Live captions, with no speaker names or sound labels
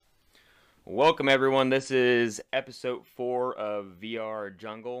Welcome, everyone. This is episode 4 of VR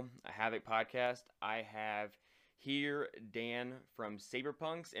Jungle, a Havoc podcast. I have here Dan from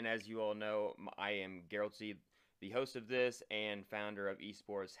Saberpunks, and as you all know, I am Gerald C., the host of this and founder of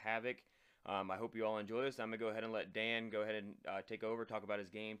Esports Havoc. I hope you all enjoy this. I'm going to go ahead and let Dan go ahead and take over, talk about his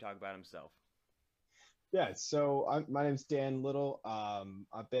game, talk about himself. Yeah, so my name's Dan Little.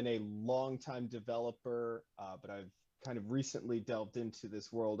 I've been a longtime developer, but I've kind of recently delved into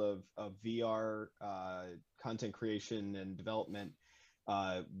this world of VR content creation and development.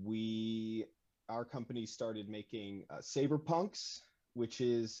 Our company started making Saberpunks, which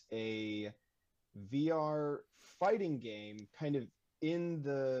is a VR fighting game, kind of in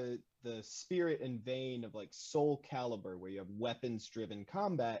the spirit and vein of like Soul Calibur, where you have weapons-driven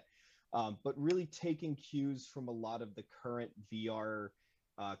combat, but really taking cues from a lot of the current VR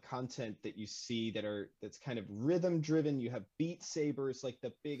content that you see that's kind of rhythm driven. You have Beat Sabers, like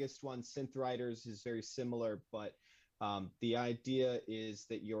the biggest one. Synth Riders is very similar, but the idea is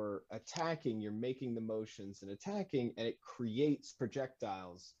that you're making the motions and attacking, and it creates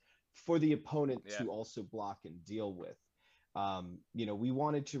projectiles for the opponent Yeah. to also block and deal with. We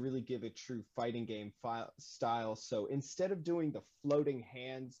wanted to really give a true fighting game style. So instead of doing the floating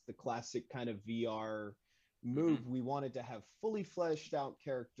hands, the classic kind of VR move, we wanted to have fully fleshed out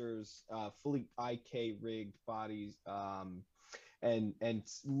characters, fully IK rigged bodies, and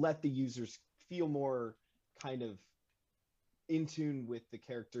let the users feel more kind of in tune with the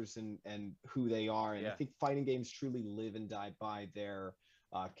characters and who they are. And I Yeah. think fighting games truly live and die by their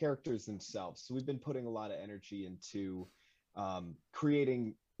characters themselves. So we've been putting a lot of energy into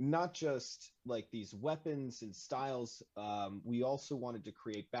creating not just like these weapons and styles. We also wanted to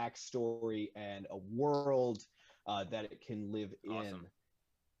create backstory and a world that it can live in. Awesome.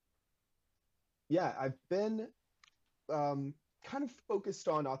 Yeah, I've been kind of focused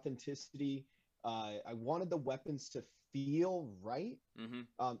on authenticity. I wanted the weapons to feel right.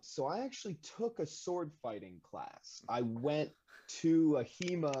 Mm-hmm. So I actually took a sword fighting class. I went to a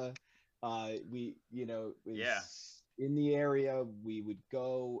HEMA. Yeah. Was in the area. We would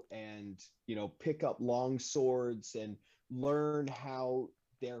go and, pick up long swords and learn how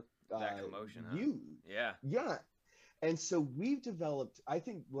they're That commotion, huh? used. Yeah. Yeah, and so we've developed, I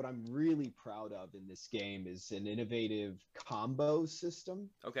think what I'm really proud of in this game is an innovative combo system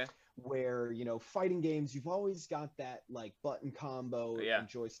Okay. where, fighting games, you've always got that like button combo Yeah. and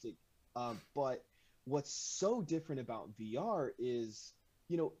joystick. But what's so different about VR is,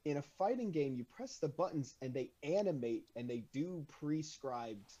 in a fighting game, you press the buttons and they animate and they do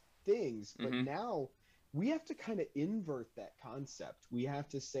prescribed things. But Mm-hmm. now we have to kind of invert that concept. We have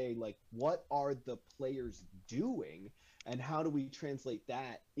to say, like, what are the players doing and how do we translate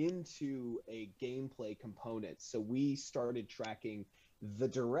that into a gameplay component? So we started tracking the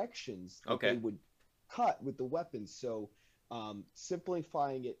directions that they Okay. would cut with the weapons. So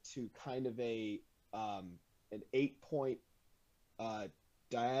simplifying it to kind of an 8 point uh,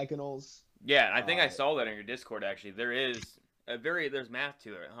 diagonals. Yeah, I think I Uh, saw that in your Discord actually. There's math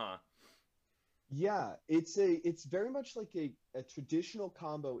to it, huh? yeah, it's very much like a traditional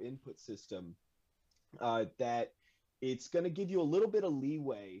combo input system that it's going to give you a little bit of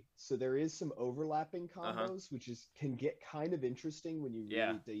leeway. So there is some overlapping Uh-huh. combos, which is can get kind of interesting when you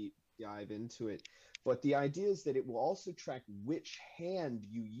Yeah. really dive into it. But the idea is that it will also track which hand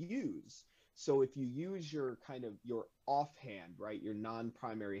you use. So if you use your kind of your offhand, right, your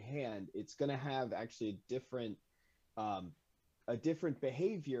non-primary hand, it's going to have actually um, a different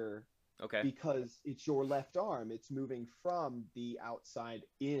behavior Okay. because it's your left arm. It's moving from the outside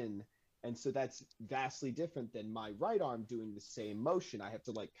in. And so that's vastly different than my right arm doing the same motion. I have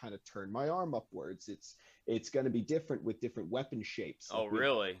to like kind of turn my arm upwards. It's going to be different with different weapon shapes. Oh, Like we have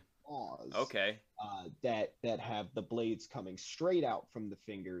really? claws Okay. that have the blades coming straight out from the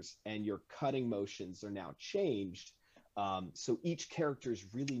fingers, and your cutting motions are now changed. So each character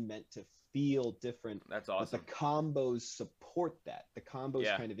is really meant to feel different, That's but the awesome. combos support that. The combos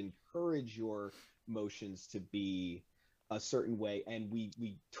Yeah. kind of encourage your motions to be a certain way, and we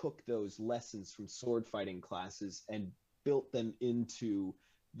took those lessons from sword fighting classes and built them into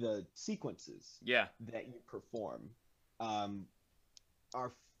the sequences Yeah. that you perform. Um,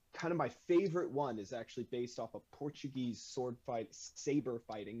 our kind of my favorite one is actually based off a Portuguese saber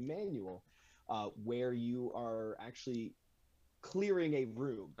fighting manual, where you are actually clearing a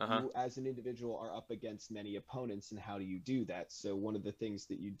room. Uh-huh. You, as an individual, are up against many opponents, and how do you do that? So one of the things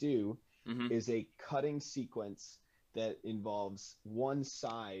that you do Mm-hmm. is a cutting sequence that involves one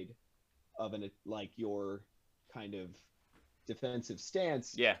side of an like your kind of defensive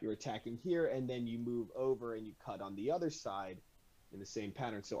stance. Yeah. You're attacking here, and then you move over and you cut on the other side, in the same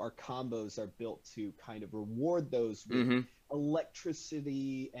pattern. So our combos are built to kind of reward those with Mm-hmm.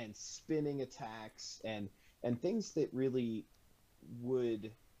 electricity and spinning attacks and things that really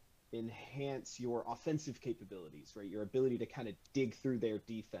would enhance your offensive capabilities, right? Your ability to kind of dig through their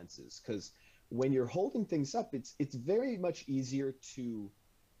defenses. Because when you're holding things up, it's very much easier to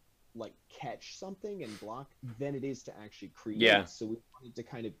like catch something and block than it is to actually Yeah. create. So we wanted to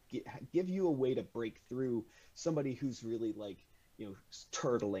kind of give you a way to break through somebody who's really like,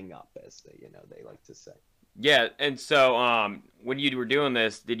 turtling up, as they like to say. Yeah, and so when you were doing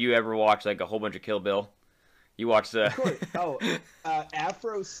this, did you ever watch like a whole bunch of Kill Bill? You watched the Of course. Oh,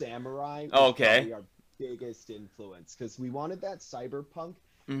 Afro Samurai Oh, was okay. probably our biggest influence because we wanted that cyberpunk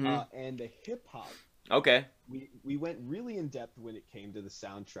Mm-hmm. and the hip hop. Okay. We went really in depth when it came to the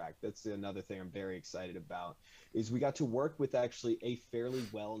soundtrack. That's another thing I'm very excited about. Is we got to work with actually a fairly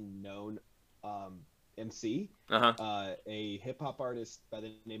well known MC, Uh-huh. a hip hop artist by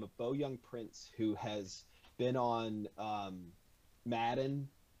the name of Bo Young Prince, who has been on Madden,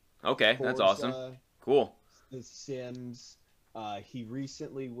 Okay, that's awesome. Forza, Cool. The Sims. He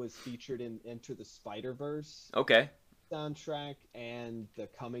recently was featured in Enter the Spider-Verse Okay. soundtrack and the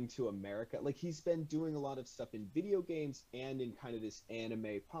Coming to America. Like he's been doing a lot of stuff in video games and in kind of this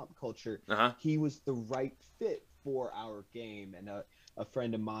anime pop culture. Uh-huh. He was the right fit for our game, and a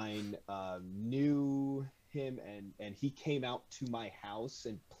friend of mine knew him, and he came out to my house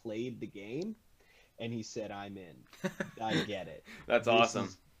and played the game, and he said, "I'm in. I get it. That's This awesome.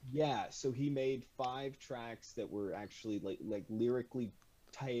 is yeah." So he made 5 tracks that were actually like lyrically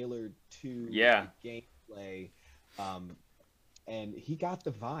tailored to Yeah. the gameplay, um, and he got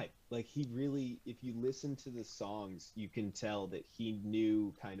the vibe. Like he really, if you listen to the songs, you can tell that he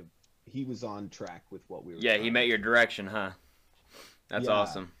knew kind of he was on track with what we were Yeah, he trying met to your do. direction, huh? That's Yeah,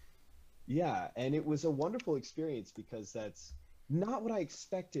 awesome. yeah, and it was a wonderful experience because that's not what I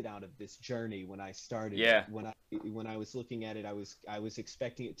expected out of this journey when I started it. Yeah. When I was looking at it, I was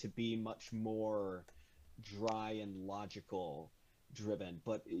expecting it to be much more dry and logical driven,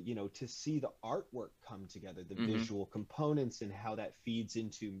 but to see the artwork come together, the Mm-hmm. visual components and how that feeds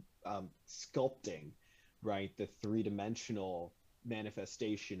into sculpting, right? The three-dimensional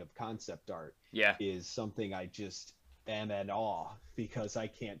manifestation of concept art Yeah. is something I just am in awe because I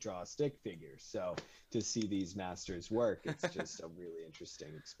can't draw a stick figure. So to see these masters work, it's just a really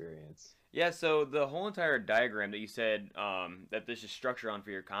interesting experience. Yeah, so the whole entire diagram that you said that this is structured on for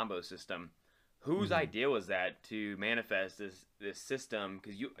your combo system, whose Mhm. idea was that to manifest this system?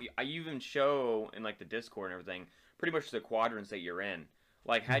 Because you even show in like the Discord and everything, pretty much the quadrants that you're in.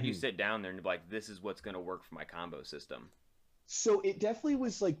 Like, how do you Mhm. sit down there and be like, this is what's gonna work for my combo system? So it definitely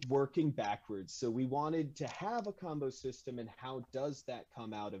was like working backwards. So we wanted to have a combo system, and how does that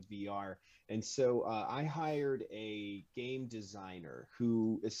come out of VR? And so I hired a game designer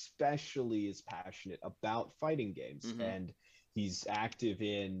who especially is passionate about fighting games, Mm-hmm. and he's active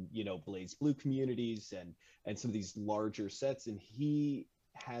in Blaze Blue communities and some of these larger sets, and he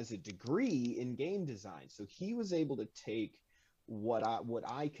has a degree in game design. So he was able to take what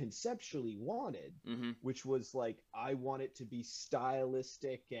I conceptually wanted, Mm-hmm. which was like I want it to be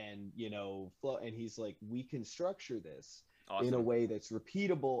stylistic and flow. And he's like, we can structure this in a Awesome. way that's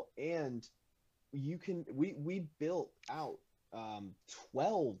repeatable, and you can. We built out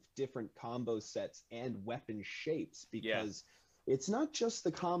 12 different combo sets and weapon shapes Yeah. because it's not just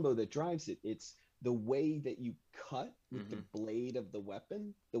the combo that drives it. It's the way that you cut with the Mm-hmm. blade of the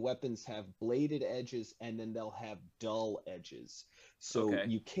weapon. The weapons have bladed edges and then they'll have dull edges. So Okay.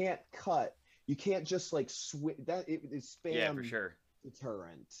 you can't cut, you can't just like that. It is Yeah, for spam sure.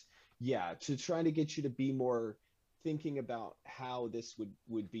 deterrent. Yeah, to try to get you to be more thinking about how this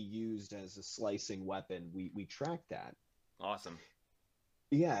would be used as a slicing weapon. We track that. Awesome.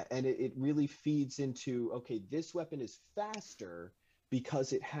 Yeah, and it really feeds into, okay, this weapon is faster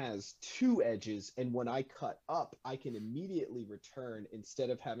because it has 2 edges, and when I cut up, I can immediately return instead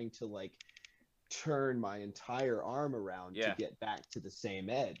of having to like turn my entire arm around to Yeah. get back to the same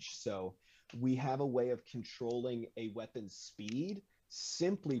edge. So we have a way of controlling a weapon's speed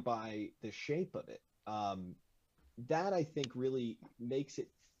simply by the shape of it. That I think really makes it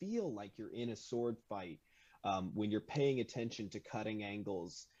feel like you're in a sword fight when you're paying attention to cutting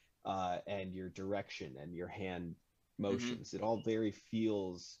angles and your direction and your hand Mm-hmm. motions.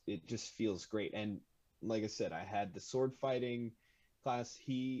 It just feels great. And like I said, I had the sword fighting class.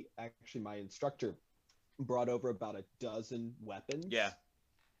 My instructor, brought over about a dozen Yeah. weapons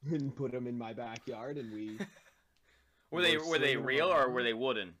and put them in my backyard, and we Were they were were they swinging them real or were around. they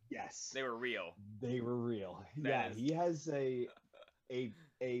wooden? Yes, They were real. they were real. That Yeah, is. he has a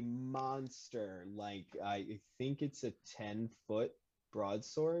a monster. Like I think it's a 10 foot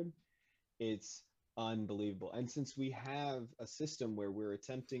broadsword, it's unbelievable. And since we have a system where we're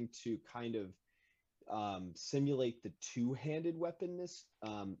attempting to kind of simulate the two-handed weaponness,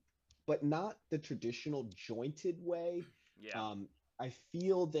 but not the traditional jointed way. Yeah. Um, I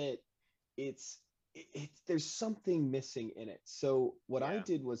feel that it's there's something missing in it. So what I Yeah.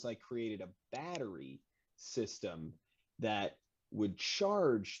 did was I created a battery system that would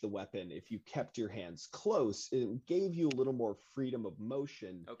charge the weapon if you kept your hands close. It gave you a little more freedom of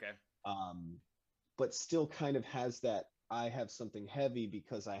motion, Okay. um, but still kind of has that I have something heavy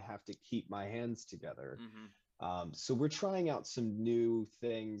because I have to keep my hands together. Mm-hmm. So we're trying out some new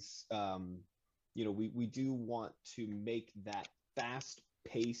things. We do want to make that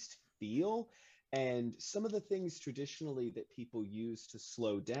fast-paced feel. And some of the things traditionally that people use to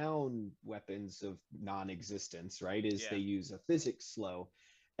slow down weapons of non-existence, right, is Yeah. they use a physics slow.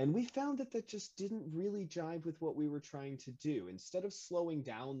 And we found that that just didn't really jive with what we were trying to do. Instead of slowing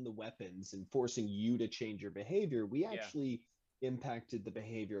down the weapons and forcing you to change your behavior, we Yeah. actually impacted the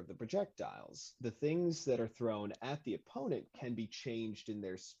behavior of the projectiles. The things that are thrown at the opponent can be changed in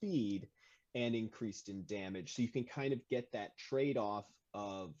their speed and increased in damage. So you can kind of get that trade off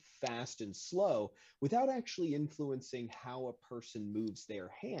of fast and slow without actually influencing how a person moves their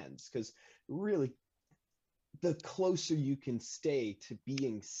hands. Because really, the closer you can stay to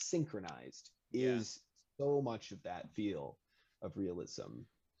being synchronized Yeah. is so much of that feel of realism.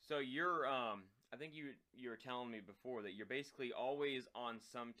 So you're I think you were telling me before that you're basically always on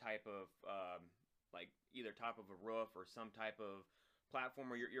some type of like either top of a roof or some type of platform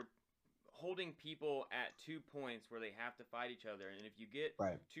where you're holding people at 2 points where they have to fight each other, and if you get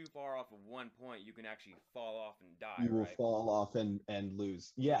Right. too far off of one point, you can actually fall off and die, You will right? fall off and lose.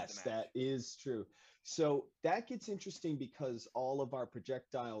 Lose the Yes, match. that is true. So that gets interesting because all of our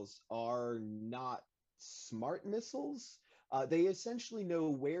projectiles are not smart missiles. They essentially know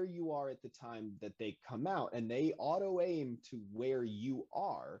where you are at the time that they come out, and they auto aim to where you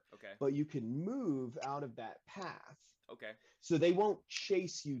are, Okay. but you can move out of that path. Okay. So they won't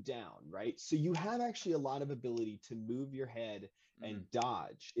chase you down, right? So you have actually a lot of ability to move your head Mm-hmm. and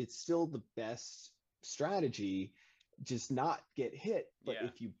dodge. It's still the best strategy, just not get hit. But Yeah.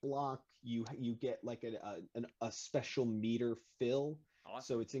 if you block, you get like a special meter fill.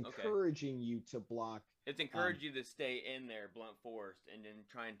 So Awesome. it's Okay. encouraging you to block. It's Um, encouraged you to stay in there, blunt force, and then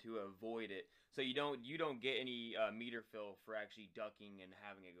trying to avoid it. So you don't get any meter fill for actually ducking and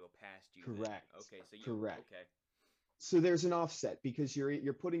having it go past you. Then correct, okay, so you correct. okay. So there's an offset because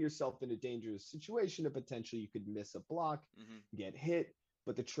you're putting yourself in a dangerous situation and potentially you could miss a block, Mm-hmm. get hit.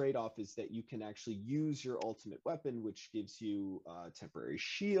 But the trade-off is that you can actually use your ultimate weapon, which gives you a temporary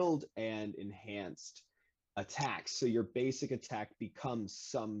shield and enhanced attacks. So your basic attack becomes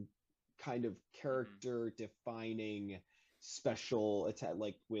some kind of Mm-hmm. character-defining special attack,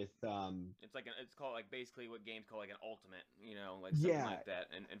 like with It's called like basically what games call like an ultimate, like something yeah, like that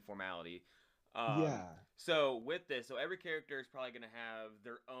in formality. yeah. So with this, so every character is probably going to have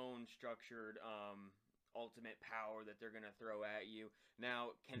their own structured ultimate power that they're going to throw at you.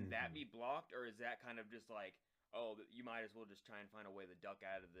 Now, can that Mhm. be blocked, or is that kind of just like, oh, you might as well just try and find a way to duck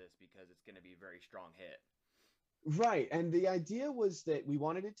out of this because it's going to be a very strong hit? Right. And the idea was that we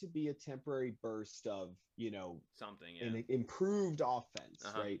wanted it to be a temporary burst of, Something, yeah. an improved offense,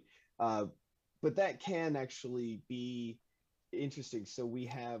 Uh-huh. right? Uh, but that can actually be interesting. So we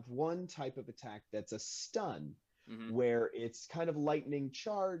have one type of attack that's a stun, Mm-hmm. where it's kind of lightning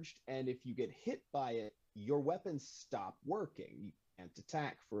charged, and if you get hit by it, your weapons stop working. You can't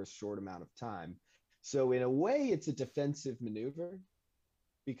attack for a short amount of time. So in a way, it's a defensive maneuver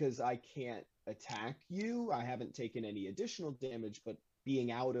because I can't attack you. I haven't taken any additional damage, but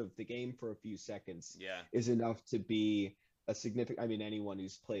being out of the game for a few seconds Yeah. is enough to be a significant. I mean, anyone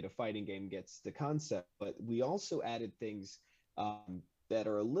who's played a fighting game gets the concept, but we also added things that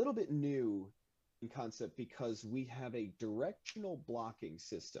are a little bit new in concept because we have a directional blocking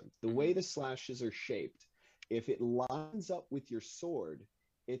system. The Mm-hmm. way the slashes are shaped, if it lines up with your sword,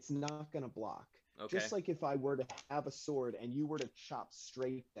 it's not going to block. Okay. Just like if I were to have a sword and you were to chop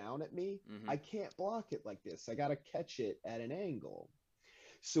straight down at me, Mm-hmm. I can't block it like this. I got to catch it at an angle.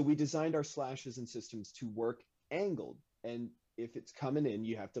 So we designed our slashes and systems to work angled. And if it's coming in,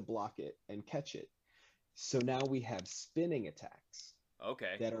 you have to block it and catch it. So now we have spinning attacks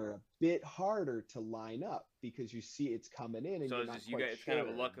Okay. that are a bit harder to line up because you see it's coming in and So you're it's not just quite it's kind of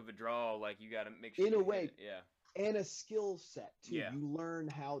a sure. luck of a draw. Like you got to make sure In a you hit way, it. Yeah. and a skill set too. Yeah. You learn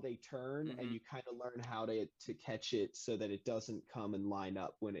how they turn and Mm-hmm. you kind of learn how to catch it so that it doesn't come and line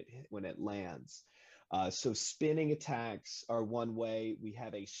up when it lands. So spinning attacks are one way. We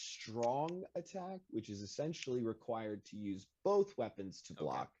have a strong attack, which is essentially required to use both weapons to Okay.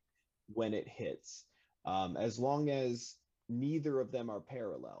 block when it hits, as long as neither of them are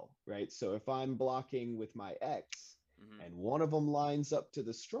parallel, right? So if I'm blocking with my X Hmm. and one of them lines up to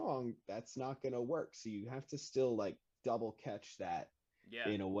the strong, that's not going to work. So you have to still like double catch that Yeah.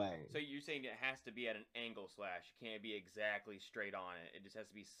 in a way. So you're saying it has to be at an angle slash. It can't be exactly straight on it. It just has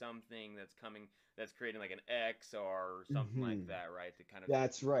to be something that's coming, that's creating like an X or something like Mhm. that, right? To kind of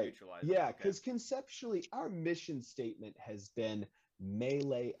That's right. neutralize it. Yeah, Okay. because conceptually, our mission statement has been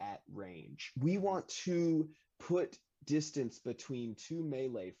melee at range. We Hmm. want to put distance between two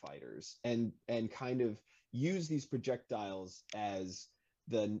melee fighters and kind of use these projectiles as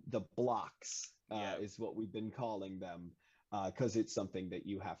the blocks, Yeah. is what we've been calling them, because it's something that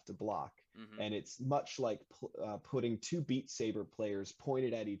you have to block. Hmm. And it's much like putting two Beat Saber players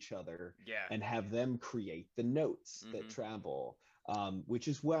pointed at each other Yeah. and have them create the notes that Hmm. travel, which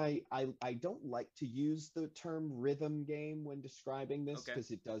is why I don't like to use the term rhythm game when describing this, Okay.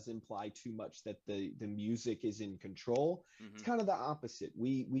 because it does imply too much that the music is in control. It's Hmm. kind of the opposite.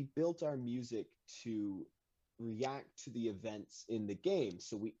 We built our music to react to the events in the game,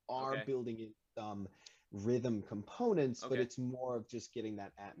 so we are Okay. building in some rhythm components, but Okay. it's more of just getting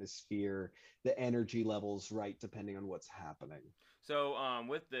that atmosphere, the energy levels right, depending on what's happening. So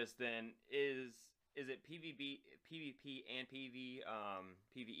with this then is it PvP and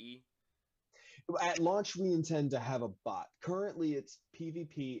PvE? At launch, we intend to have a bot. Currently, it's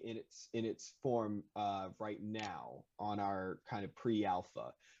PvP in its form right now on our kind of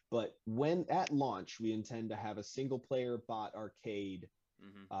pre-alpha. But when at launch, we intend to have a single player bot arcade,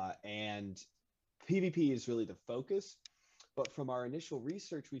 Hmm. and PvP is really the focus. But from our initial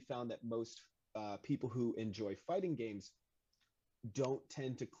research, we found that most people who enjoy fighting games don't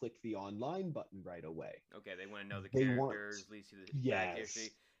tend to click the online button right away. Okay, they want to know the They want, characters, at least see the back yes,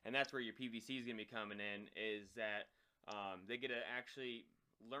 history, and that's where your PVC is going to be coming in. Is that they get to actually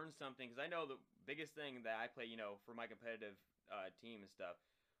learn something? Because I know the biggest thing that I play, for my competitive team and stuff,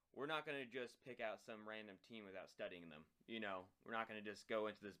 we're not going to just pick out some random team without studying them. We're not going to just go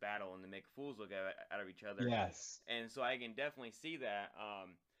into this battle and then make fools look out of each other. yes. And so I can definitely see that.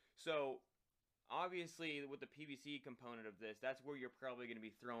 So obviously with the PVC component of this, that's where you're probably going to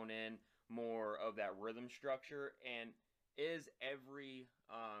be thrown in more of that rhythm structure. And is every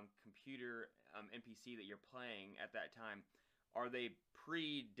computer NPC that you're playing at that time, are they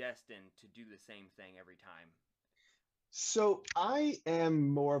predestined to do the same thing every time? So I am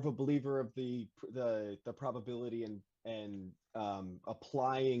more of a believer of the probability and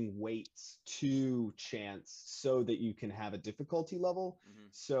applying weights to chance so that you can have a difficulty level. Mm-hmm.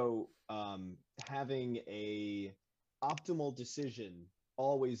 So having a optimal decision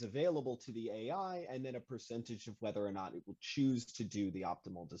always available to the AI, and then a percentage of whether or not it will choose to do the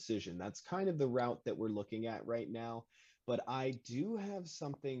optimal decision. That's kind of the route that we're looking at right now. But I do have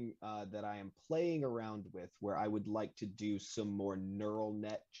something that I am playing around with where I would like to do some more neural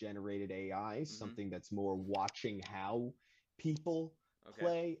net generated AI, Mm-hmm. something that's more watching how people Okay.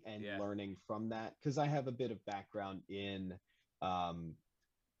 play and Yeah. learning from that. Because I have a bit of background in um,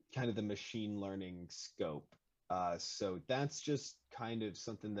 kind of the machine learning scope. So that's just kind of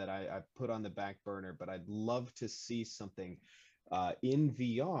something that I've put on the back burner, but I'd love to see something in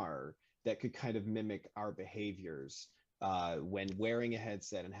VR that could kind of mimic our behaviors when wearing a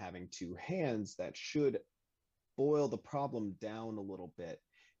headset and having two hands. That should boil the problem down a little bit.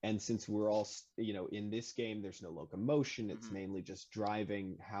 And since we're all, in this game, there's no locomotion, it's Mm-hmm. mainly just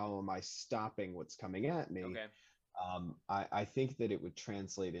driving. How am I stopping what's coming at me? Okay. I think that it would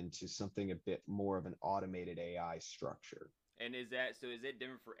translate into something a bit more of an automated AI structure. And is that so? Is it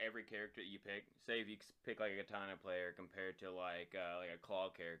different for every character that you pick? Say if you pick like a katana player compared to like a claw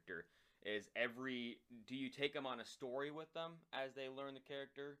character, is every do you take them on a story with them as they learn the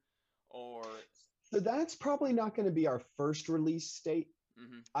character, or? So that's probably not going to be our first release state.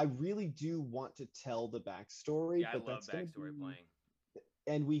 Mm-hmm. I really do want to tell the backstory, Yeah, I but love that's going to backstory be, playing.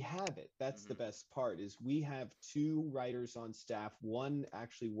 and we have it. That's the Mm-hmm. best part, is we have two writers on staff. One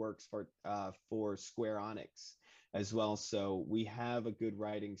actually works for Square Onyx as well, so we have a good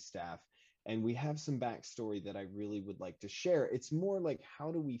writing staff, and we have some backstory that I really would like to share. It's more like,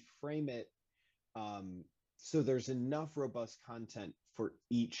 how do we frame it, um, so there's enough robust content for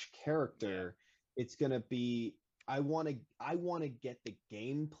each Yeah. character. It's going to be, I want to get the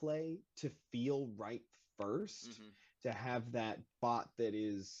gameplay to feel right first, Mm-hmm. to have that bot that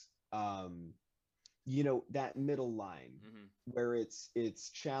is, that middle line Mm-hmm. where it's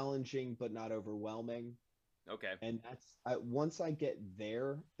challenging but not overwhelming. Okay. And that's once I get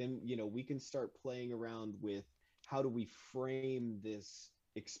there, then we can start playing around with how do we frame this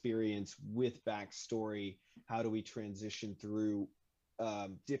experience with backstory. How do we transition through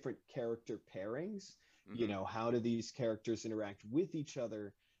different character pairings? Mm-hmm. How do these characters interact with each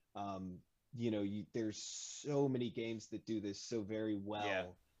other? um, there's so many games that do this so very Yeah.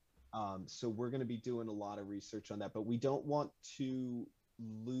 well. So we're going to be doing a lot of research on that, but we don't want to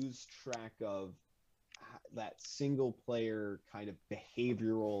lose track of that single player kind of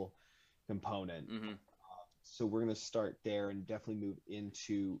behavioral component. Mm-hmm. So we're going to start there and definitely move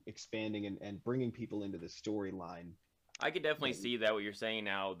into expanding and bringing people into the storyline. I could definitely That see that what you're saying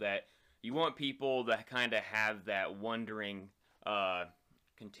now, that you want people that kind of have that wondering, uh,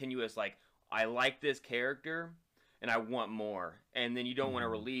 continuous, like, I like this character and I want more. And then you don't want to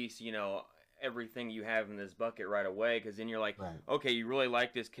Mhm. release, everything you have in this bucket right away, because then you're like, Right. okay, you really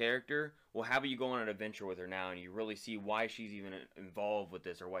like this character. Well, how about you go on an adventure with her now and you really see why she's even involved with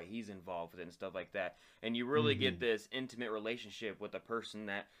this or why he's involved with it and stuff like that. And you really get Hmm. this intimate relationship with a person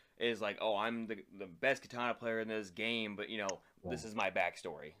that is like, oh, I'm the best katana player in this game, but this Right. is my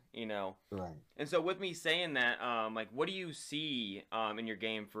backstory. Right. And so with me saying that, like, what do you see in your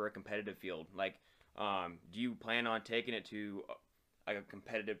game for a competitive field? Like, do you plan on taking it to like a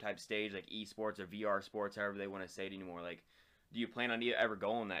competitive type stage, like esports or VR sports, however they want to say it anymore? Like, do you plan on ever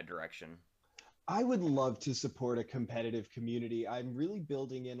going that direction? I would love to support a competitive community. I'm really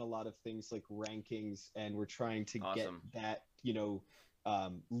building in a lot of things like rankings, and we're trying to get Awesome. that,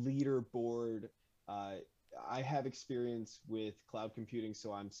 leaderboard. Uh, I have experience with cloud computing,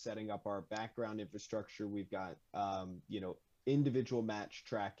 so I'm setting up our background infrastructure. We've got, individual match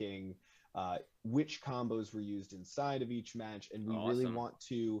tracking, which combos were used inside of each match, and we really Awesome. want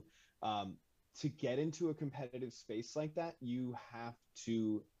um, to get into a competitive space like that. You have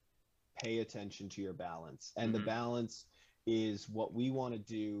to pay attention to your balance. And the Mm-hmm. balance is what we want to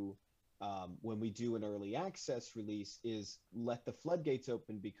do when we do an early access release is let the floodgates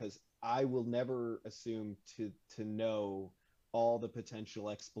open, because I will never assume to know all the potential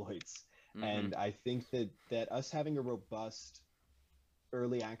exploits. Mm-hmm. And I think that us having a robust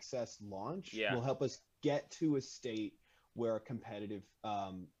early access launch Yeah. will help us get to a state where competitive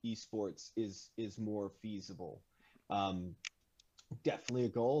esports is more feasible. Um, Definitely a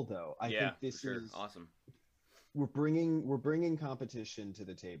goal, though. I Yeah, think for this sure. is Awesome. we're bringing competition to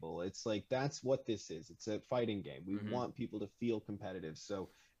the table. It's like that's what this is. It's a fighting game. We Mm-hmm. want people to feel competitive. So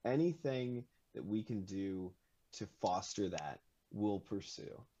anything that we can do to foster that, we'll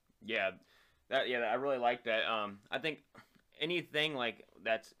pursue. Yeah, I really like that. I think anything like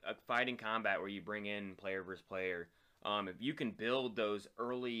that's a fighting combat where you bring in player versus player, if you can build those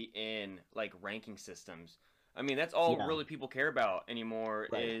early in like ranking systems, I mean that's all Yeah, really people care about anymore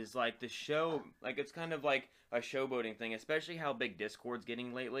right. is like the show. Like it's kind of like a showboating thing, especially how big Discord's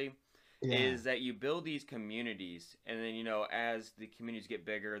getting lately. Yeah, Is that you build these communities, and then as the communities get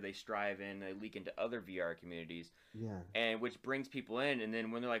bigger, they strive and they leak into other VR communities, yeah. and which brings people in. And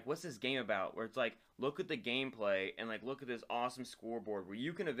then when they're like, what's this game about, where it's like, look at the gameplay and like look at this awesome scoreboard where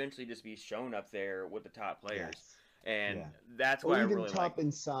you can eventually just be shown up there with the top players. Yes. And Yeah. that's Or why I even really like. top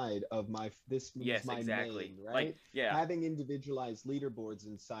inside of my this was Yes, my exactly. main, Like, right? yeah. Having individualized leaderboards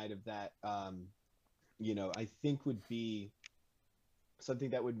inside of that, I think would be something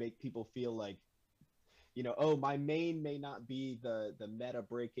that would make people feel like, oh, my main may not be the meta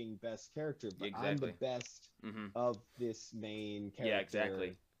breaking best character, but I'm the Exactly. best Mm-hmm. of this main Yeah, character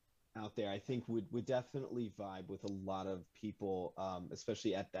exactly. out there. I think would definitely vibe with a lot of people,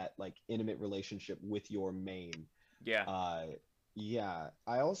 especially at that like intimate relationship with your main. Yeah. uh yeah,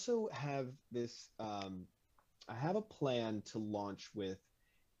 I also have this I have a plan to launch with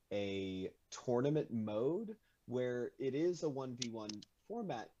a tournament mode where it is a 1v1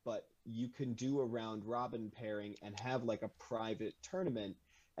 format, but you can do a round robin pairing and have like a private tournament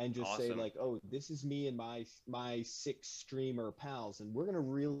and just say Awesome. like, oh, this is me and my six streamer pals, and we're going to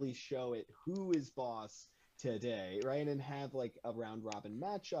really show it who is boss today, right? And have like a round robin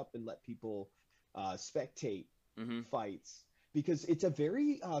matchup and let people spectate Mm-hmm. fights, because it's a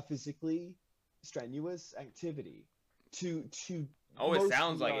very physically strenuous activity to Oh, it most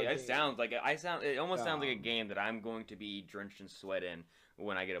sounds like VR it. It games. sounds like it. It almost sounds like a Um, game that I'm going to be drenched in sweat in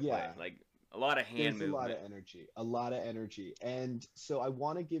when I get to play. yeah, Like a lot of hand there's movement. a lot of energy, and so I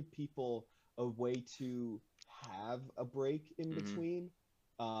want to give people a way to have a break in Mm-hmm. between,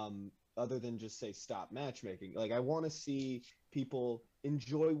 other than just say stop matchmaking. Like I want to see people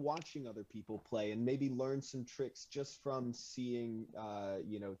enjoy watching other people play and maybe learn some tricks just from seeing,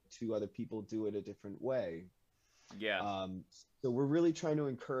 two other people do it a different way. Yeah. Um, so we're really trying to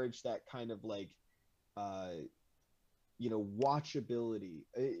encourage that kind of like uh, watchability,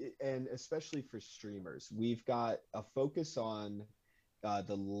 and especially for streamers, we've got a focus on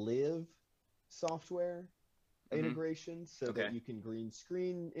the live software Mm-hmm. integration so that Okay. you can green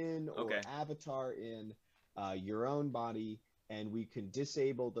screen in or Okay. avatar in your own body, and we can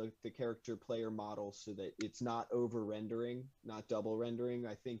disable the character player model so that it's not over rendering, not double rendering.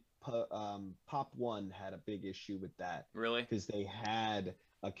 I think Pop One had a big issue with that Really? because they had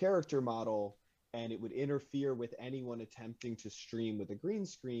a character model and it would interfere with anyone attempting to stream with a green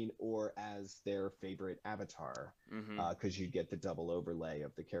screen or as their favorite avatar, Mm-hmm. because you'd get the double overlay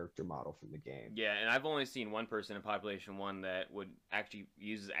of the character model from the game. Yeah, and I've only seen one person in Population One that would actually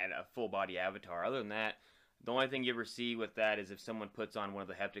use a full body avatar. Other than that, the only thing you ever see with that is if someone puts on one of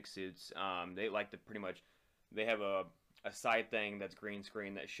the haptic suits. They like to pretty much they have a side thing that's green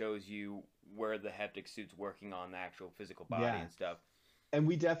screen that shows you where the haptic suit's working on the actual physical body Yeah, and stuff. and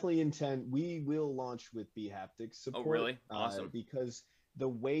we will launch with bHaptics Oh, support, really? Awesome. because the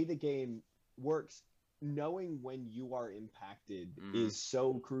way the game works, knowing when you are impacted Mm-hmm. is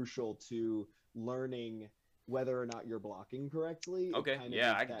so crucial to learning whether or not you're blocking correctly. It Okay. kind of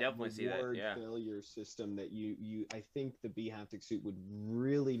Yeah, is I can that definitely see that. reward Yeah. failure system that you I think the bHaptic suit would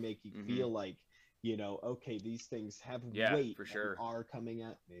really make you Mm-hmm. feel like, okay, these things have Yeah, weight for and sure. are coming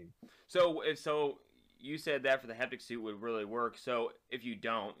at me. So you said that for the haptic suit would really work. So if you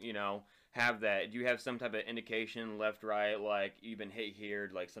don't, have that, do you have some type of indication, left, right, like you've been hit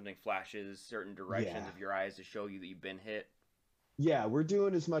here, like something flashes certain directions Yeah. of your eyes to show you that you've been hit? Yeah, we're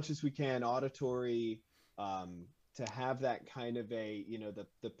doing as much as we can auditory, to have that kind of a,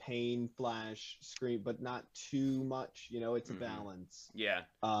 the pain flash screen, but not too much. It's a Mm-hmm. balance. Yeah.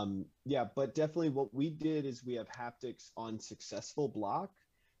 Yeah, but definitely what we did is we have haptics on successful block.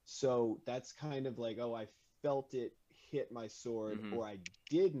 So that's kind of like, oh, I felt it hit my sword, Mm-hmm. or I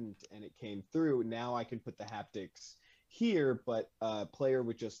didn't and it came through. Now I can put the haptics here, but a player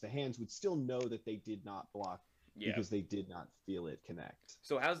with just the hands would still know that they did not block Yeah. because they did not feel it connect.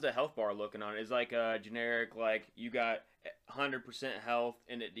 So how's the health bar looking on it? Is like a generic, like you got 100% health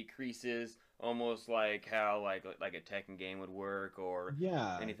and it decreases almost like how like a Tekken game would work or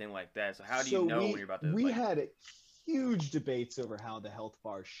Yeah. anything like that. So how do you So know when we you're about to we like? had huge debates over how the health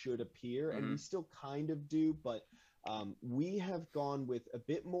bar should appear, and Mm-hmm. we still kind of do, but we have gone with a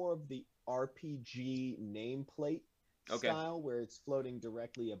bit more of the RPG nameplate Okay. style, where it's floating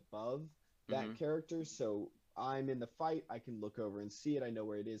directly above Mm-hmm. that character. So I'm in the fight, I can look over and see it, I know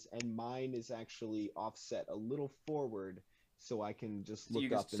where it is, and mine is actually offset a little forward, so I can just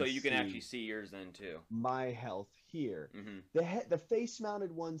look up So and you can actually see see yours then too. my health here. Mm-hmm. The face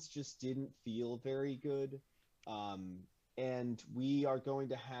mounted ones just didn't feel very good. And we are going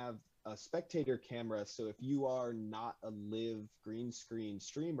to have a spectator camera. So if you are not a live green screen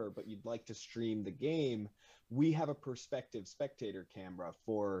streamer, but you'd like to stream the game, we have a perspective spectator camera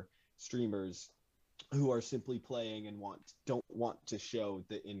for streamers who are simply playing and don't want to show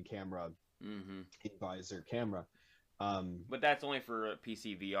the in-camera Mm-hmm. in-visor camera. But that's only for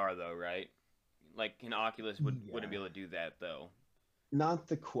PC VR though, right? Like, can Oculus wouldn't be Yeah. able to do that though? Not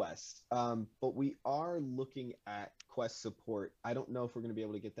the Quest, but we are looking at Quest support. I don't know if we're going to be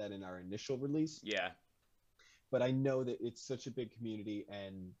able to get that in our initial release, Yeah. but I know that it's such a big community,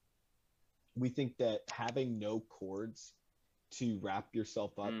 and we think that having no cords to wrap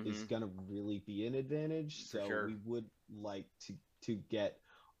yourself up is Mm-hmm. going to really be an advantage. For So sure. we would like to get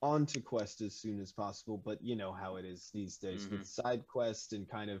onto Quest as soon as possible, but you know how it is these days Mm-hmm. with side Quest and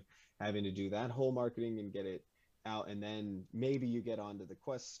kind of having to do that whole marketing and get it out, and then maybe you get onto the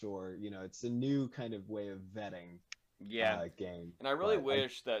Quest store. It's a new kind of way of vetting Yeah. game. And I really But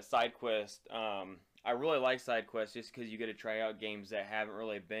wish that SideQuest. I really like SideQuest just because you get to try out games that haven't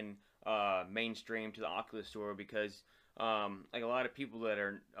really been mainstream to the Oculus Store. Because like a lot of people that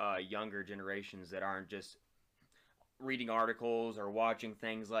are younger generations that aren't just reading articles or watching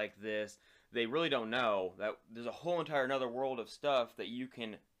things like this, they really don't know that there's a whole entire another world of stuff that you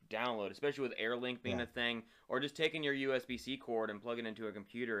can download, especially with AirLink being Yeah. a thing, or just taking your USB-C cord and plugging it into a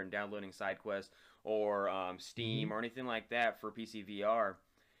computer and downloading SideQuest or Steam or anything like that for PC VR.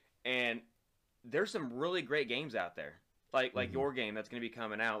 And there's some really great games out there. Like your game that's going to be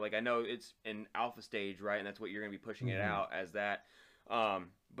coming out. Like I know it's in alpha stage, right? And that's what you're going to be pushing it out as that.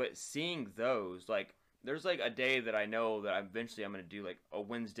 But seeing those, like there's like a day that I know that eventually I'm going to do like a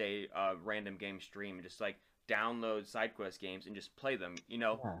Wednesday random game stream and just like download SideQuest games and just play them.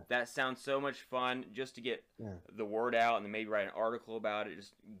 Yeah. That sounds so much fun just to get Yeah. the word out and then maybe write an article about it.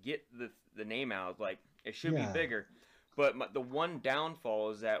 Just get the name out. Like it should be Yeah. bigger. But the one downfall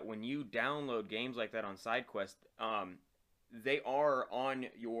is that when you download games like that on SideQuest, they are on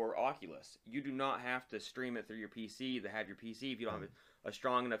your Oculus. You do not have to stream it through your PC to have your PC if you don't have Right. a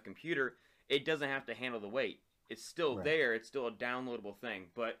strong enough computer. It doesn't have to handle the weight. It's still Right. there. It's still a downloadable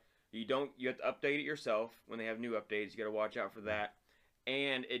thing, but you don't. You have to update it yourself when they have new updates. You got to watch out for Right. that,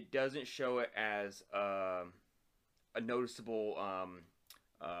 and it doesn't show it as a noticeable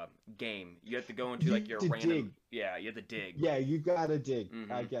game. You have to go into You like have your to random. dig. Yeah, you have to dig. Yeah, you gotta dig.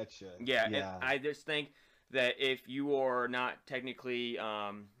 I Hmm. getcha. Yeah, and Yeah. I just think that if you are not technically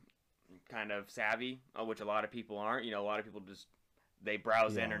kind of savvy, which a lot of people aren't, a lot of people just they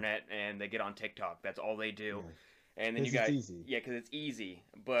browse the Yeah. internet and they get on TikTok. That's all they do. Yeah. And then you Because got it's easy. yeah, because it's easy.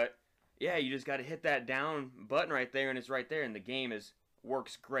 But yeah, you just got to hit that down button right there, and it's right there, and the game is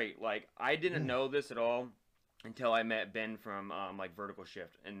works great. Like I didn't Yeah. know this at all until I met Ben from like Vertical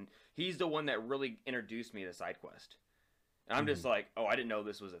Shift, and he's the one that really introduced me to SideQuest. And I'm just Mhm. like, oh, I didn't know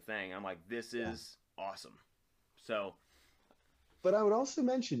this was a thing. I'm like, this Yeah. is awesome. So But I would also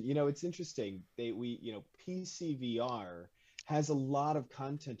mention, it's interesting. PCVR has a lot of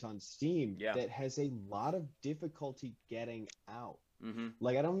content on Steam yeah, that has a lot of difficulty getting out. mm-hmm.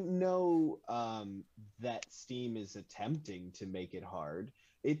 Like, I don't know that Steam is attempting to make it hard.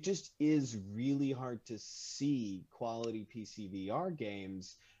 It just is really hard to see quality PCVR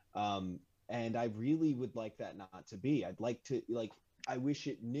games. And I really would like that not to be. I'd like to, like, I wish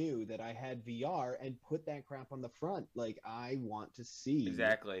it knew that I had VR and put that crap on the front. Like, I want to see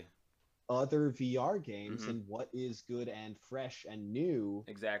Exactly, other VR games mm-hmm. and what is good and fresh and new.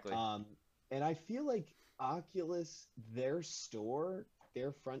 Exactly, Um, and I feel like Oculus, their store,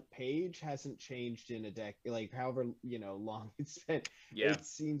 their front page hasn't changed in a decade, like however long it's been. yeah, It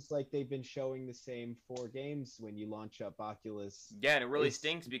seems like they've been showing the same four games when you launch up Oculus. yeah. And it really It's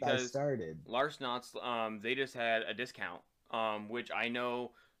stinks since I because started. Larsenauts, they just had a discount, which I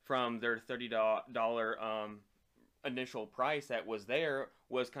know from their $30 initial price that was there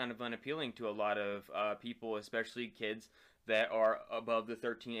was kind of unappealing to a lot of people, especially kids that are above the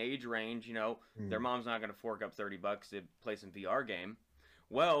 13 age range. Their Hmm. mom's not going to fork up $30 to play some VR game.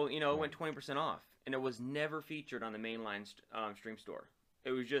 Well, it Right. went 20% off, and it was never featured on the mainline stream store.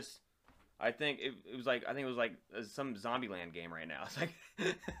 It was just, I think it was like some Zombieland game right now. It's like,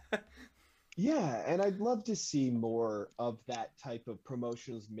 Yeah, and I'd love to see more of that type of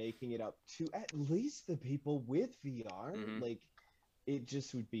promotions making it up to at least the people with VR. hmm Like, it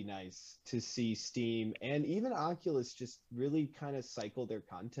just would be nice to see Steam and even Oculus just really kind of cycle their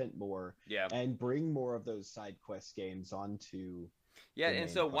content more yeah, and bring more of those side quest games onto yeah. the And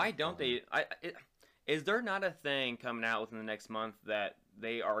main so why don't platform. they? Is there not a thing coming out within the next month that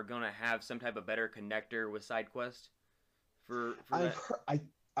they are gonna have some type of better connector with SideQuest for I've that? heard,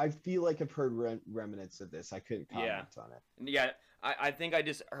 I feel like I've heard remnants of this. I couldn't Yeah, comment on it. yeah. I think I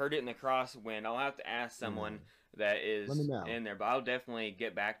just heard it in the crosswind. I'll have to ask Yeah. someone that Let me is know. in there, but I'll definitely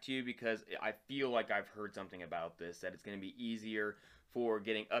get back to you because I feel like I've heard something about this that it's going to be easier for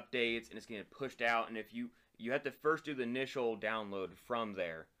getting updates and it's going to get pushed out. And if you have to first do the initial download from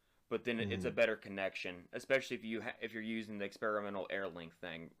there, but then it's a Mhm. better connection, especially if you're using the experimental AirLink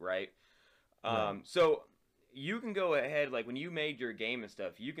thing, right? Right. So you can go ahead, like when you made your game and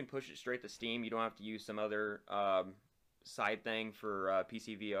stuff, you can push it straight to Steam. You don't have to use some other side thing for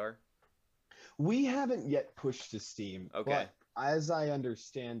PC VR. We haven't yet pushed to Steam, Okay. but as I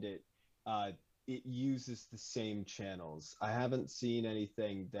understand it, it uses the same channels. I haven't seen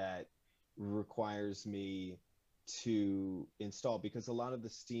anything that requires me to install because a lot of the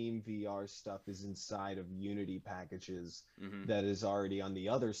Steam VR stuff is inside of Unity packages Mm-hmm. that is already on the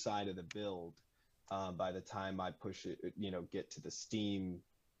other side of the build. By the time I push it, get to the Steam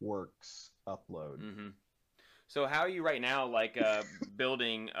Works upload. Mm-hmm. So how are you right now, like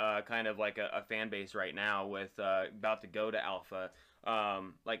building kind of like a fan base right now with about to go to alpha?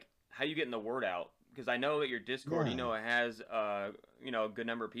 Like how are you getting the word out? Because I know that your Discord, Yeah. it has a good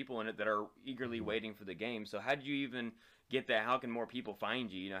number of people in it that are eagerly Mhm. waiting for the game. So how did you even get that? How can more people find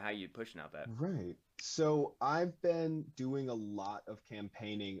you? How you pushing out that? Right. So I've been doing a lot of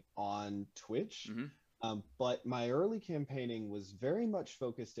campaigning on Twitch, Mm-hmm. but my early campaigning was very much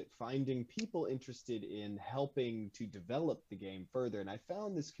focused at finding people interested in helping to develop the game further. And I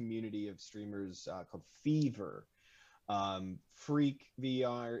found this community of streamers called Fever. Freak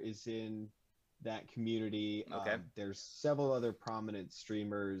VR is in that community. Okay. There's several other prominent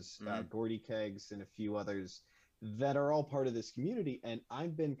streamers, Mm-hmm. Gordy Kegs and a few others that are all part of this community. And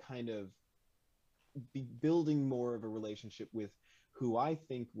I've been kind of building more of a relationship with who I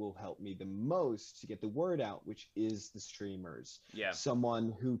think will help me the most to get the word out, which is the streamers. Yeah.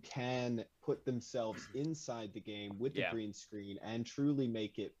 Someone who can put themselves inside the game with the Yeah. green screen and truly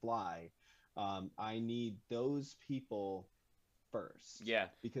make it fly. I need those people first, Yeah.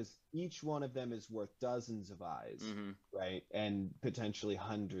 because each one of them is worth dozens of eyes, Mm-hmm. right? And potentially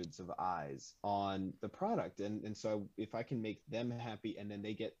hundreds of eyes on the product. And so if I can make them happy and then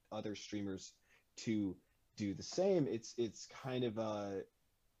they get other streamers to do the same, it's kind of a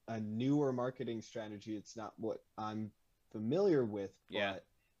newer marketing strategy. It's not what I'm familiar with, Yeah. but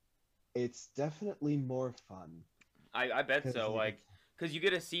it's definitely more fun I bet because so. they get Like, because you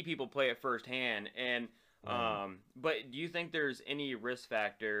get to see people play it firsthand, and right. but do you think there's any risk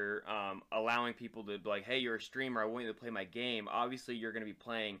factor allowing people to be like, hey, you're a streamer, I want you to play my game? Obviously, you're going to be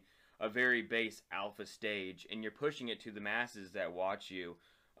playing a very base alpha stage, and you're pushing it to the masses that watch you.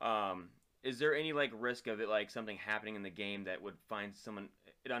 Um, is there any like risk of it, like something happening in the game that would find someone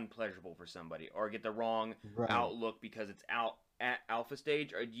it unpleasurable for somebody, or get the wrong Right. outlook because it's out at alpha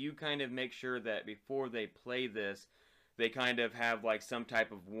stage? Or do you kind of make sure that before they play this, they kind of have like some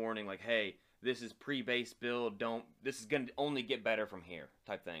type of warning, like, hey, this is pre-base build, don't, this is going to only get better from here,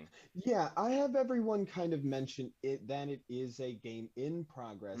 type thing? Yeah, I have everyone kind of mention it that it is a game in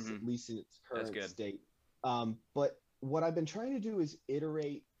progress, Mm-hmm. at least in its That's current good. state. But what I've been trying to do is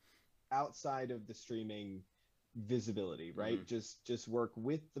iterate outside of the streaming visibility, Mm-hmm. right? Just work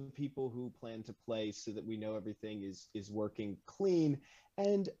with the people who plan to play so that we know everything is working clean,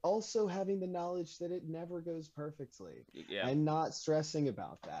 and also having the knowledge that it never goes perfectly, Yeah. and not stressing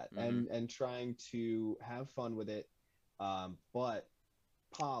about that, Mm-hmm. and trying to have fun with it, but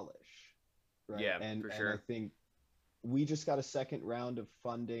polish, right? Yeah, for And I sure. think we just got a second round of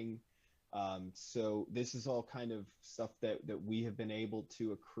funding. So this is all kind of stuff that we have been able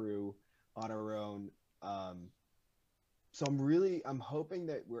to accrue on our own. Um, so I'm hoping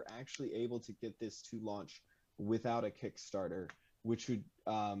that we're actually able to get this to launch without a Kickstarter, which would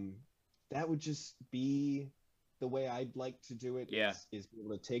that would just be the way I'd like to do it, Yeah. is be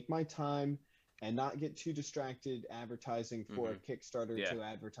able to take my time and not get too distracted advertising for Mm-hmm. a Kickstarter Yeah. to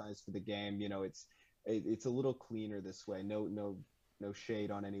advertise for the game. It's a little cleaner this way. No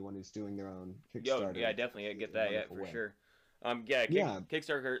shade on anyone who's doing their own Yo, Kickstarter. yeah, It's definitely, I get a that. Yeah, wonderful for way. sure. Yeah, Yeah,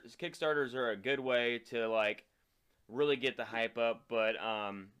 Kickstarters are a good way to like really get the hype up, but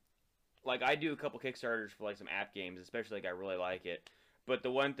like I do a couple Kickstarters for like some app games, especially like I really like it. But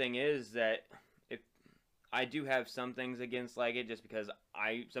the one thing is that if I do have some things against like it, just because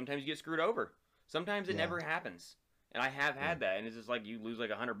I sometimes get screwed over. Sometimes it yeah, never happens, and I have yeah, had that, and it's just like you lose like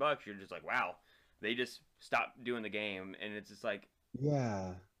 $100. You're just like, wow, they just stopped doing the game, and it's just like,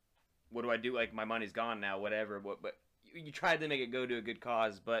 yeah, what do I do? Like my money's gone now, whatever. But you tried to make it go to a good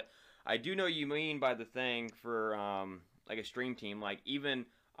cause. But I do know you mean by the thing for like a stream team. Like even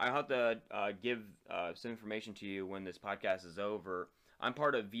I have to give some information to you when this podcast is over. I'm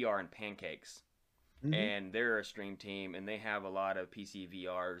part of VR and Pancakes, hmm, and they're a stream team, and they have a lot of PC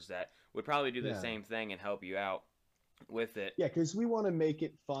VRs that would probably do the yeah. same thing and help you out with it. Yeah, because we want to make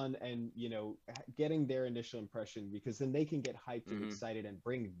it fun and, getting their initial impression, because then they can get hyped and Hmm. excited and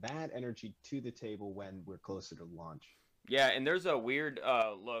bring that energy to the table when we're closer to launch. Yeah, and there's a weird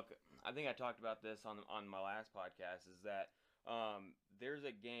look. I think I talked about this on my last podcast. Is that there's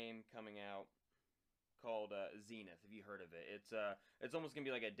a game coming out called Zenith. Have you heard of it? It's almost gonna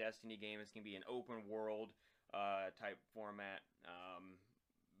be like a Destiny game. It's gonna be an open world type format.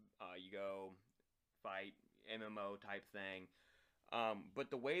 You go fight MMO type thing. But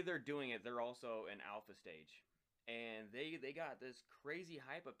the way they're doing it, they're also an alpha stage, and they got this crazy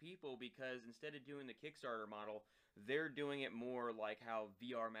hype of people because instead of doing the Kickstarter model, they're doing it more like how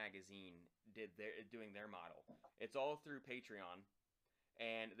VR Magazine doing their model. It's all through Patreon,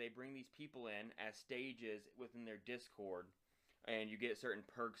 and they bring these people in as stages within their Discord, and you get certain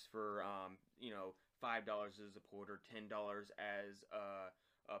perks for $5 as a supporter, $10 as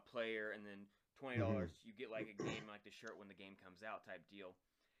a player, and then Hmm. $20 you get like a game like the shirt when the game comes out type deal.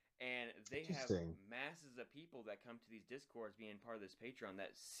 And they have Interesting. masses of people that come to these discords being part of this Patreon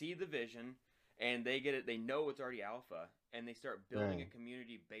that see the vision, and they get it, they know it's already alpha, and they start building a Right.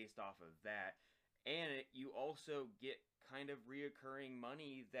 community based off of that. And you also get kind of reoccurring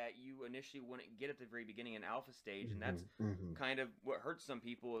money that you initially wouldn't get at the very beginning in alpha stage. And that's Hmm. Hmm. kind of what hurts some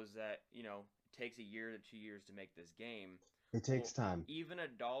people, is that it takes a year to 2 years to make this game. It Well, takes time. even a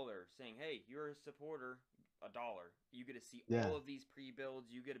dollar, saying, hey, you're a supporter, a dollar, you get to see Yeah. all of these pre-builds,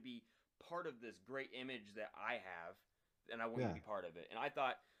 you get to be part of this great image that I have, and I want you to Yeah. be part of it. And I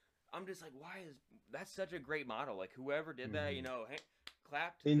thought, I'm just like, why is that's such a great model? Like whoever did that, Hmm. hey,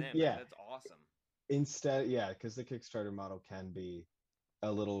 clap to In them. yeah, That's awesome. instead, yeah, because the Kickstarter model can be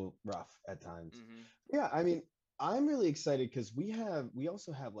a little rough at times. Mm-hmm. Yeah, I mean, I'm really excited because we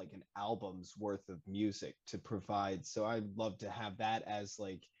also have like an album's worth of music to provide. So I'd love to have that as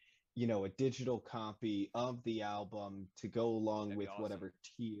like a digital copy of the album to go along That'd be with awesome. whatever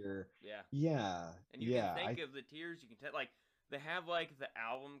tier. Yeah. Yeah, And you can yeah, think of the tiers. You can tell like they have like the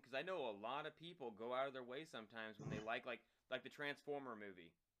album because I know a lot of people go out of their way sometimes when they like the Transformer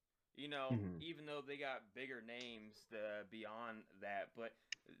movie. mhm. Even though they got bigger names beyond that, but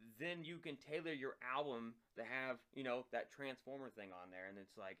then you can tailor your album to have that Transformer thing on there, and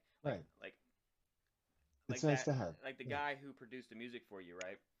it's like Right. like It's like nice that, to have. like the Yeah. guy who produced the music for you,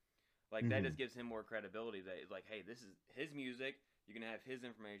 right? Like that just Hmm. gives him more credibility. That it's like, hey, this is his music. You can have his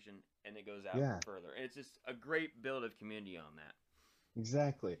information, and it goes out Yeah. further. And it's just a great build of community on that.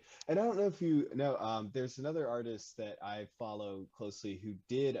 Exactly. And I don't know if you know, there's another artist that I follow closely who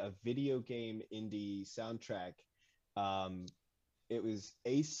did a video game indie soundtrack. Um, it was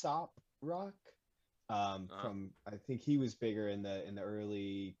Aesop Rock. Uh-huh. From I think he was bigger in the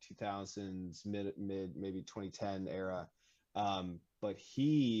early 2000s, mid maybe 2010 era. But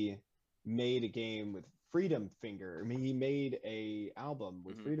he made a game with Freedom Finger. I mean, he made a album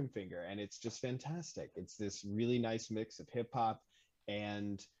with Mhm. Freedom Finger, and it's just fantastic. It's this really nice mix of hip hop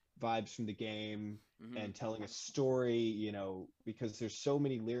and vibes from the game Mhm. and telling a story, because there's so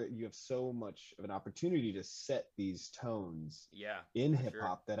many lyrics, you have so much of an opportunity to set these tones Yeah, in for hip sure.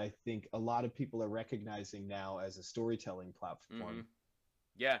 hop that I think a lot of people are recognizing now as a storytelling Mhm. platform.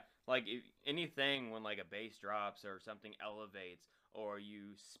 Yeah, like anything when like a bass drops or something elevates or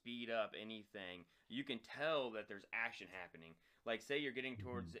you speed up anything, you can tell that there's action happening. Like say you're getting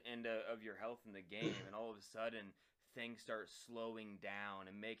towards Mhm. the end of your health in the game and all of a sudden things start slowing down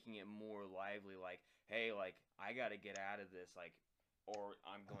and making it more lively like, hey, like I got to get out of this like or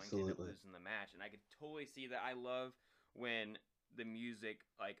I'm going to end up Absolutely. losing the match. And I could totally see that. I love when the music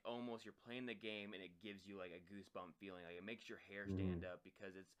like almost you're playing the game and it gives you like a goosebump feeling like it makes your hair stand Mhm. up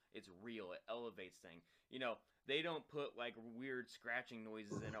because it's real, it elevates things. They don't put like weird scratching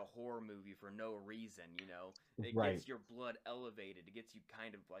noises in a horror movie for no reason. It Right. gets your blood elevated, it gets you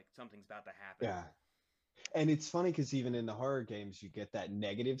kind of like something's about to happen. Yeah. And it's funny because even in the horror games, you get that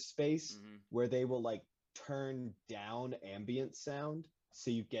negative space Mm-hmm. where they will like turn down ambient sound.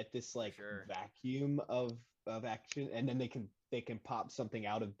 So you get this For like sure. vacuum of action, and then they can pop something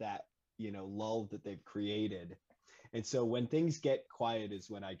out of that, lull that they've created. And so when things get quiet is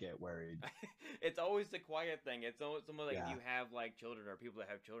when I get worried. It's always the quiet thing. It's always someone like if Yeah. you have like children or people that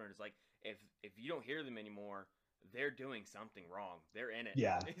have children, it's like if you don't hear them anymore, they're doing something wrong. They're in it.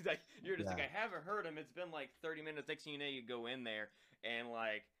 Yeah. It's like you're just like Yeah. I haven't heard them. It's been like 30 minutes. Next thing you know, you go in there and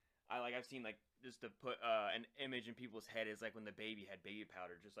I've seen like just to put an image in people's head is like when the baby had baby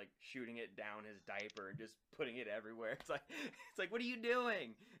powder, just like shooting it down his diaper and just putting it everywhere. It's like what are you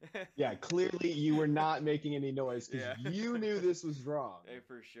doing? Yeah, clearly you were not making any noise because Yeah. you knew this was wrong. Hey,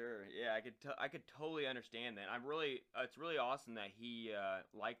 for sure. Yeah, I could totally understand that. It's really awesome that he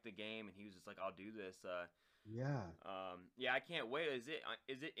liked the game and he was just like, I'll do this. Yeah. Yeah, I can't wait. Is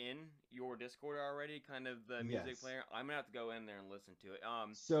it in your Discord already? Kind of the music Yes. player. I'm gonna have to go in there and listen to it.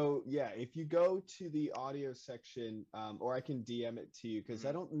 So yeah, if you go to the audio section, or I can DM it to you because I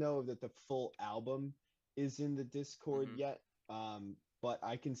Mhm, don't know that the full album is in the Discord mhm. yet. But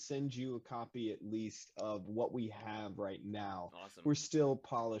I can send you a copy at least of what we have right now. Awesome. We're still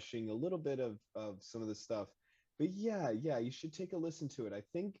polishing a little bit of some of the stuff, but yeah, you should take a listen to it. I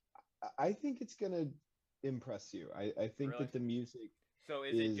think it's gonna impress you. I think Really? that the music So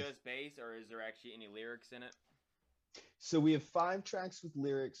is it is. just bass or is there actually any lyrics in it? So we have 5 tracks with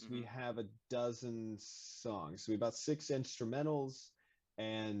lyrics. We Mhm. have a dozen songs. So we have about 6 instrumentals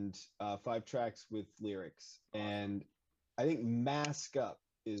and 5 tracks with lyrics. Awesome. And I think Mask Up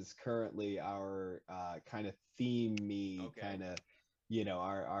is currently our kind of theme me Okay. kind of,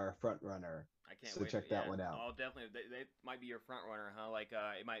 our front runner. I can't So wait to. check that Yeah, one out. I'll definitely. They might be your front runner, huh? Like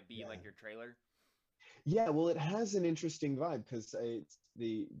it might be Yeah. like your trailer. Yeah, well, it has an interesting vibe because it's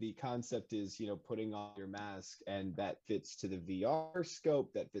the concept is, putting on your mask, and that fits to the VR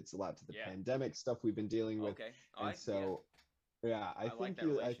scope, that fits a lot to the Yeah. pandemic stuff we've been dealing with. Okay. And Yeah. so, yeah, I I like think that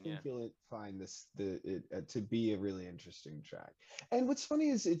you I relation. Yeah. think you'll find it to be a really interesting track. And what's funny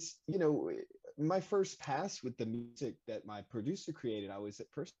is it's, my first pass with the music that my producer created, I was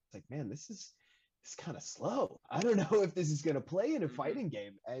at first like, man, this is kind of slow. I don't know if this is going to play in a Mhm. fighting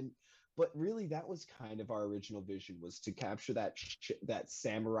game. But really that was kind of our original vision, was to capture that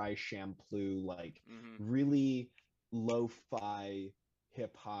Samurai Champloo, like Mhm. really lo-fi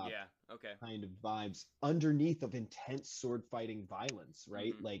hip hop Yeah. Okay. kind of vibes underneath of intense sword fighting violence,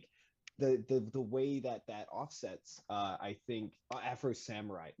 right? Mhm. Like the way that offsets, I think, Afro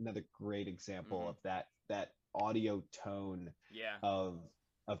Samurai, another great example Mhm. of that audio tone Yeah. of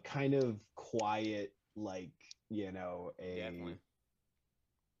kind of quiet, like, a Definitely.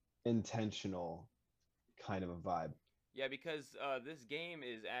 intentional kind of a vibe. Yeah, because this game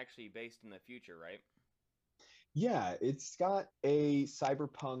is actually based in the future, right? Yeah, it's got a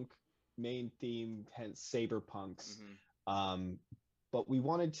cyberpunk main theme, hence cyberpunks. Mm-hmm. Um, but we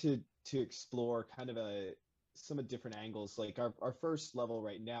wanted to explore kind of a some of different angles. Like our first level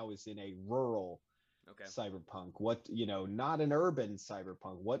right now is in a rural Okay. cyberpunk. What, not an urban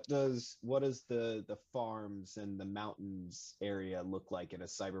cyberpunk. What does the farms and the mountains area look like in a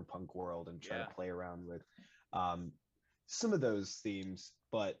cyberpunk world, and try to Yeah. play around with um, some of those themes.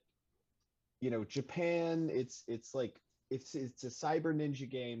 But Japan, it's like it's a cyber ninja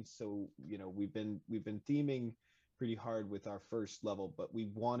game, so we've been theming pretty hard with our first level, but we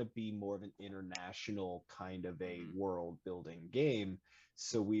want to be more of an international kind of a Mm-hmm. world building game.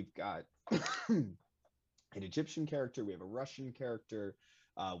 So we've got an Egyptian character, we have a Russian character,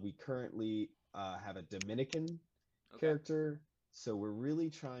 we currently have a Dominican Okay. character. So we're really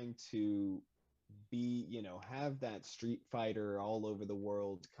trying to have that Street Fighter all over the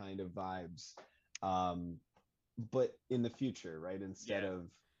world kind of vibes, um, but in the future, right? Instead Yeah. of,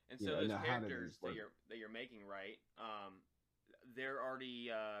 And so those how do these characters that work? you're making, right? They're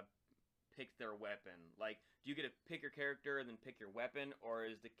already picked their weapon. Like, do you get to pick your character and then pick your weapon, or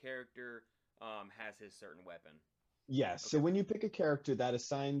is the character has his certain weapon? Yeah. So Okay. when you pick a character that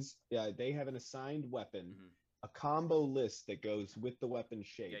assigns, they have an assigned weapon, Mm-hmm. a combo list that goes with the weapon Yeah,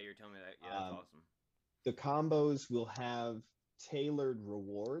 shape. you're telling me that. Yeah, that's Um, awesome. the combos will have tailored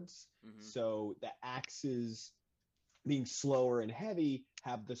rewards. Mm-hmm. So the axes being slower and heavy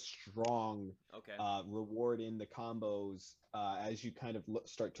have the strong Okay. reward in the combos, as you kind of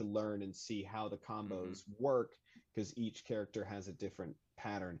start to learn and see how the Mm-hmm. combos work, because each character has a different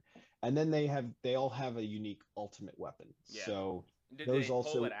pattern. And then they all have a unique ultimate weapon. Yeah. So Did those they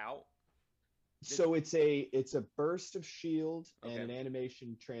pull it also, out? Did so it's a burst of shield and Okay. an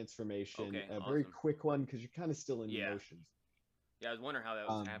animation transformation, Okay. a very Awesome. quick one because you're kind of still in the Yeah. motions. Yeah. I was wondering how that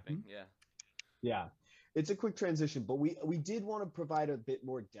was Um, happening. Yeah. yeah, it's a quick transition, but we did want to provide a bit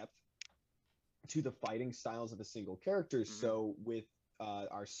more depth to the fighting styles of a single character. Mm-hmm. So with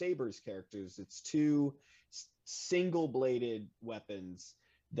our sabers characters, it's two single-bladed weapons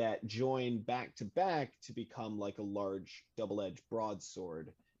that join back to back to become like a large double-edged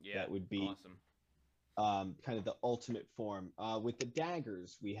broadsword. Yeah. That would be Awesome. kind of the ultimate form. With the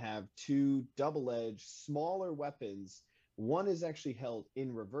daggers, we have two double-edged, smaller weapons. One is actually held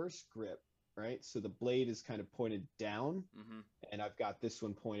in reverse grip, right? So the blade is kind of pointed down, Mm-hmm. and I've got this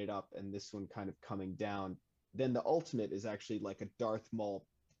one pointed up and this one kind of coming down. Then the ultimate is actually like a Darth Maul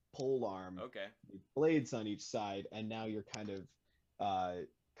pole arm Okay. with blades on each side, and now you're kind of uh,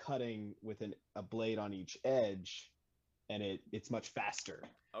 cutting with a blade on each edge, and it's much faster.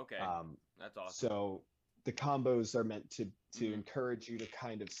 Okay. Um, That's awesome. so the combos are meant to Mm-hmm. encourage you to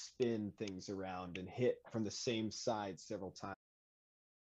kind of spin things around and hit from the same side several times.